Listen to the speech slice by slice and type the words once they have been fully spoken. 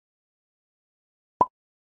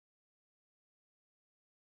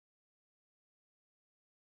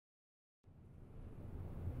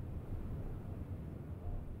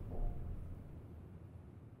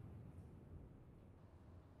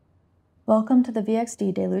Welcome to the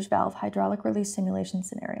VXD Deluge valve hydraulic release simulation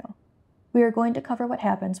scenario. We are going to cover what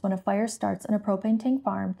happens when a fire starts in a propane tank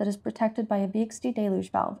farm that is protected by a VXD Deluge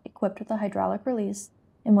valve equipped with a hydraulic release,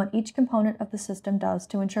 and what each component of the system does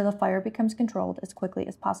to ensure the fire becomes controlled as quickly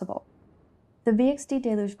as possible. The VXD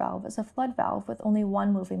Deluge valve is a flood valve with only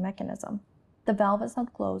one moving mechanism. The valve is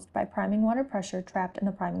held closed by priming water pressure trapped in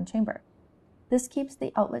the priming chamber. This keeps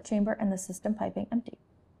the outlet chamber and the system piping empty.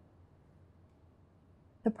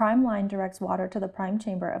 The prime line directs water to the prime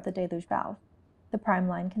chamber of the deluge valve. The prime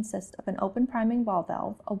line consists of an open priming ball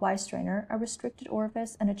valve, a Y strainer, a restricted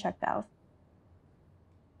orifice, and a check valve.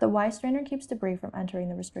 The Y strainer keeps debris from entering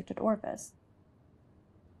the restricted orifice.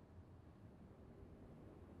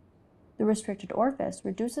 The restricted orifice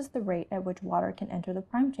reduces the rate at which water can enter the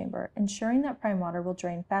prime chamber, ensuring that prime water will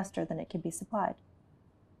drain faster than it can be supplied.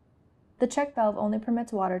 The check valve only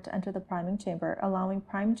permits water to enter the priming chamber, allowing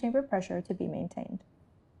prime chamber pressure to be maintained.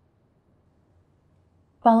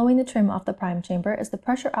 Following the trim off the prime chamber is the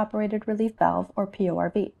pressure-operated relief valve, or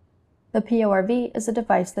PORV. The PORV is a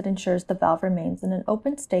device that ensures the valve remains in an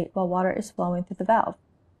open state while water is flowing through the valve.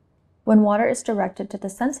 When water is directed to the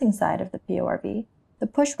sensing side of the PORV, the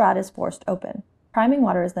push rod is forced open. Priming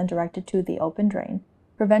water is then directed to the open drain,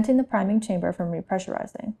 preventing the priming chamber from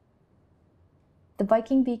repressurizing. The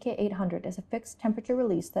Viking VK800 is a fixed temperature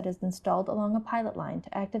release that is installed along a pilot line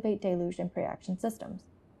to activate deluge and pre-action systems.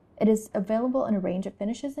 It is available in a range of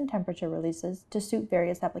finishes and temperature releases to suit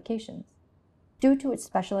various applications. Due to its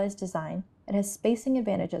specialized design, it has spacing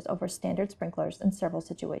advantages over standard sprinklers in several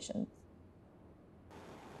situations.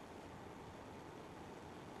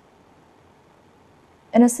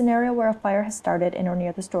 In a scenario where a fire has started in or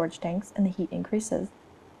near the storage tanks and the heat increases,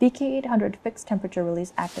 VK800 fixed temperature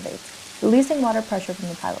release activates, releasing water pressure from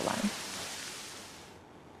the pilot line.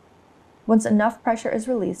 Once enough pressure is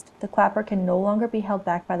released, the clapper can no longer be held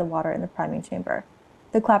back by the water in the priming chamber.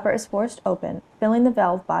 The clapper is forced open, filling the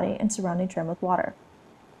valve body and surrounding trim with water.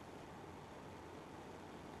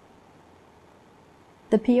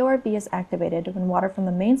 The PORV is activated when water from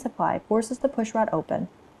the main supply forces the push rod open,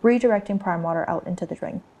 redirecting prime water out into the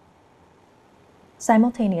drain.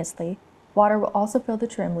 Simultaneously, water will also fill the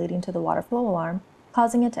trim leading to the water flow alarm,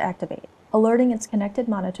 causing it to activate, alerting its connected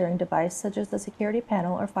monitoring device such as the security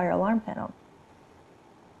panel or fire alarm panel.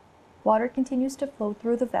 Water continues to flow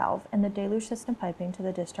through the valve and the deluge system piping to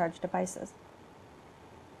the discharge devices.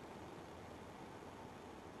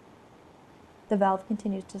 The valve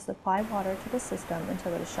continues to supply water to the system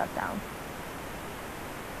until it is shut down.